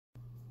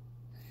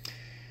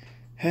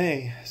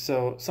Hey,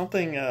 so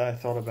something I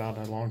thought about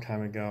a long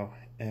time ago,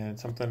 and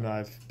something that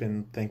I've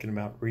been thinking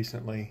about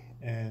recently,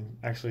 and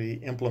actually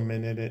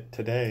implemented it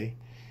today,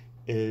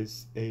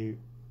 is a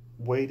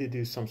way to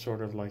do some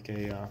sort of like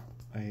a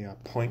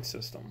point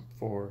system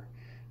for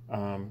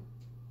um,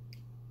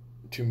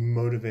 to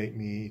motivate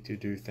me to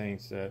do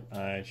things that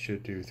I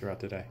should do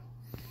throughout the day.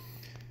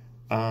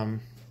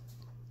 Um,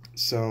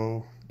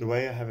 so the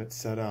way I have it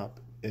set up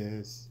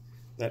is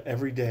that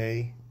every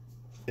day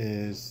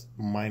is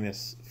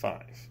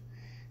 -5,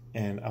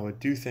 and I would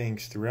do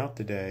things throughout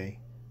the day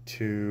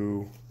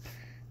to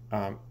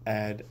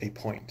add a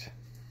point.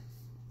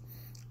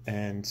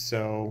 And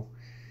so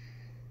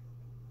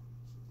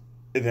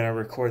then I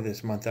record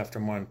this month after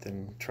month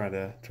and try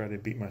to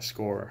beat my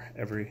score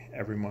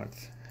every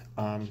month.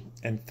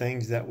 And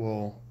things that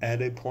will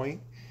add a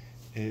point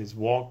is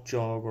walk,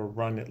 jog, or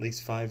run at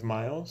least 5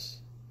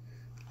 miles,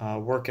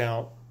 work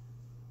out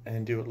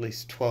and do at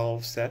least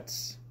 12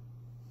 sets.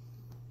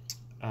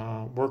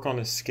 Work on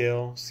a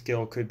skill.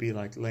 Skill could be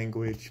like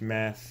language,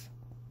 math,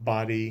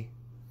 body,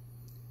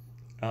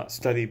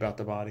 study about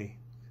the body,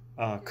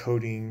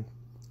 coding.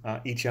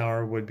 Each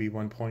hour would be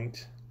 1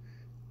 point.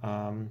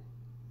 Um,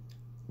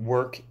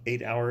 Work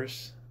 8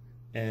 hours,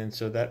 and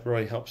so that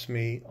really helps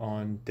me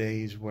on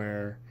days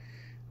where,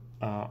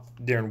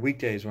 during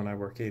weekdays when I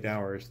work 8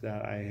 hours,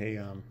 that I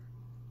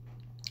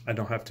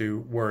don't have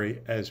to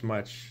worry as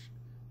much.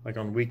 Like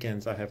on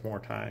weekends, I have more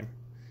time.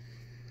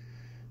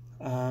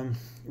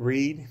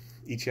 Read,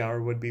 each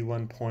hour would be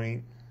 1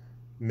 point.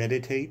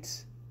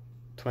 Meditate,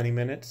 20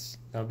 minutes,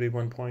 that would be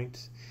 1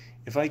 point.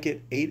 If I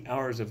get 8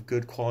 hours of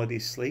good quality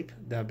sleep,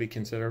 that would be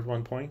considered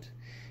 1 point.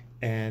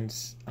 And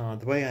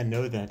the way I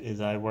know that is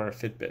I wear a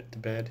Fitbit to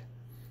bed.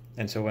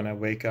 And so when I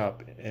wake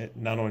up, it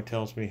not only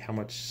tells me how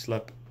much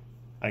sleep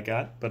I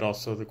got, but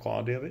also the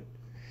quality of it.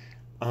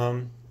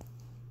 Um,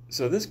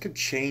 so this could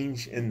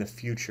change in the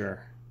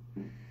future.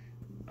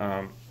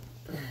 Um,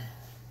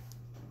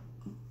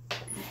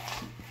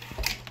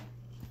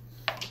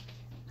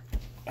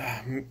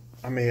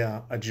 I may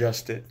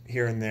adjust it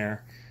here and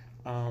there.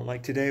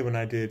 Like today when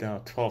I did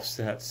 12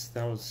 sets,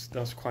 that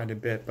was quite a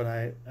bit. But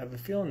I have a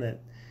feeling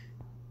that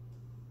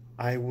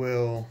I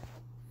will,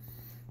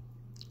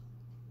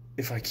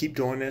 if I keep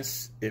doing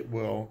this, it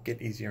will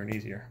get easier and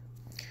easier.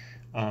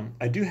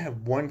 I do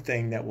have one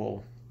thing that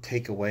will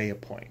take away a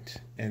point,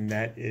 and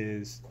that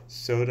is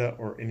soda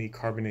or any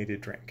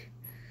carbonated drink.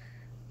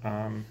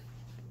 Um,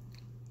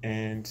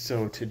 and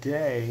so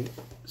today,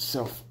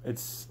 so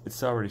it's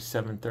already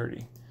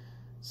 7:30.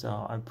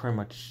 So I'm pretty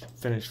much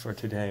finished for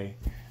today,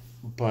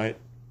 but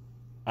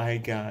I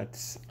got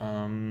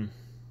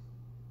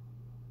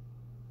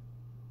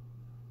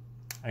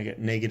I get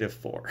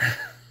 -4.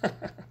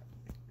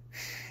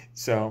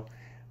 So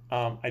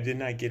I did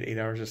not get 8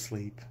 hours of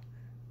sleep.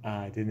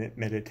 I didn't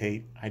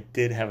meditate. I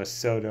did have a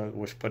soda,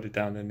 which put it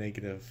down to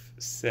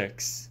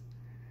 -6.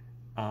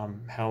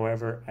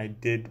 However, I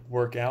did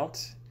work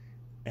out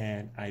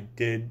and I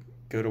did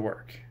go to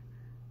work,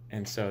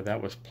 and so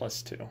that was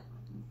 +2.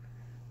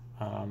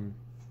 Um,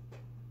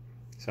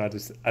 so I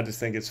just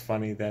think it's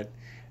funny that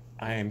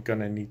I am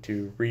gonna need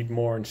to read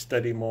more and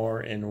study more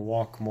and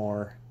walk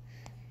more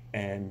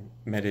and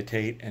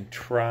meditate and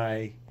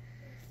try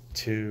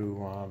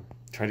to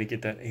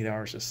get that 8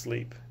 hours of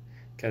sleep.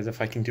 Because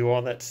if I can do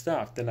all that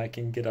stuff, then I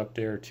can get up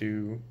there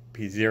to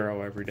be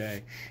 0 every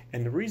day.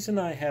 And the reason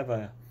I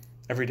have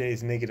every day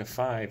is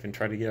 -5 and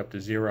try to get up to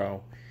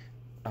 0,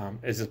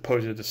 as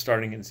opposed to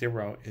starting at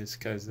 0, is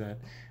because that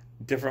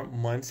different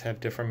months have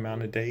different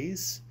amount of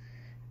days.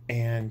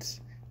 And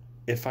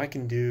if I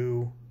can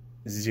do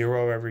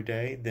 0 every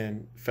day,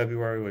 then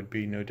February would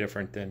be no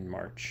different than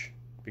March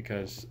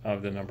because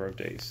of the number of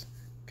days.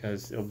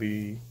 Because it'll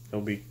be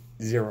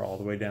 0 all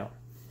the way down.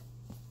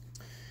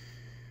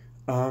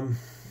 Um,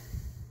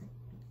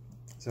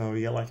 so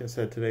yeah, like I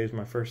said, today is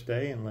my first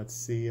day, and let's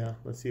see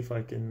if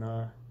I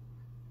can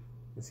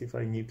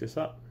keep this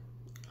up.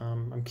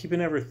 I'm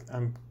keeping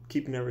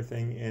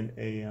everything in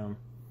a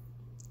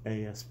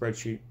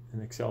spreadsheet,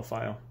 an Excel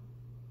file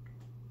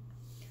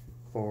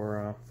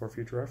for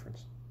future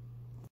reference.